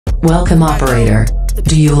Welcome operator.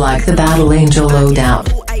 Do you like the Battle Angel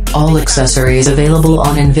loadout? All accessories available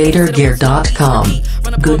on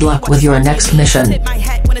invadergear.com. Good luck with your next mission.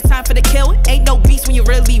 When it's time for the kill, ain't no beast when you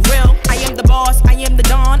really real. I am the boss, I am the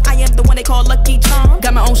Don, I am the one they call Lucky Charm.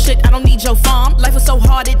 Got my own shit, I don't need your farm. Life was so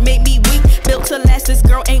hard, it made me weak. Built to last, this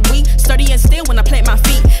girl ain't weak. Sturdy and still when I plant my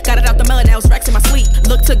feet. Got it out the mud, now it's racks in my sleep.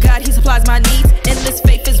 Look to God, he supplies my needs. Endless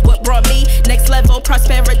faith is what brought me next level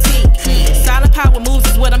prosperity. Silent power moves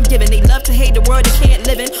is what I'm giving. They love to hate the world they can't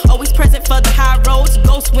live in. Always present for the high roads.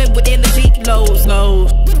 Go swim within the deep lows. Low.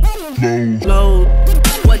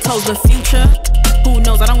 What told the future? Who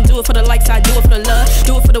knows? I don't do it for the likes, I do it for the love.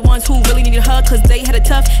 Do it for the ones who really need a hug, cause they had it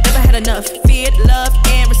tough, never had enough. Feared, loved,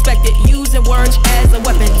 and respected. Using words as a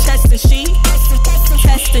weapon. Test and she.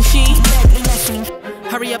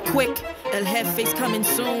 Hurry up quick, El Jefe's coming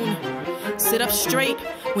soon. Sit up straight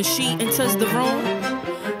when she enters the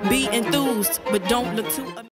room. Be enthused, but don't look too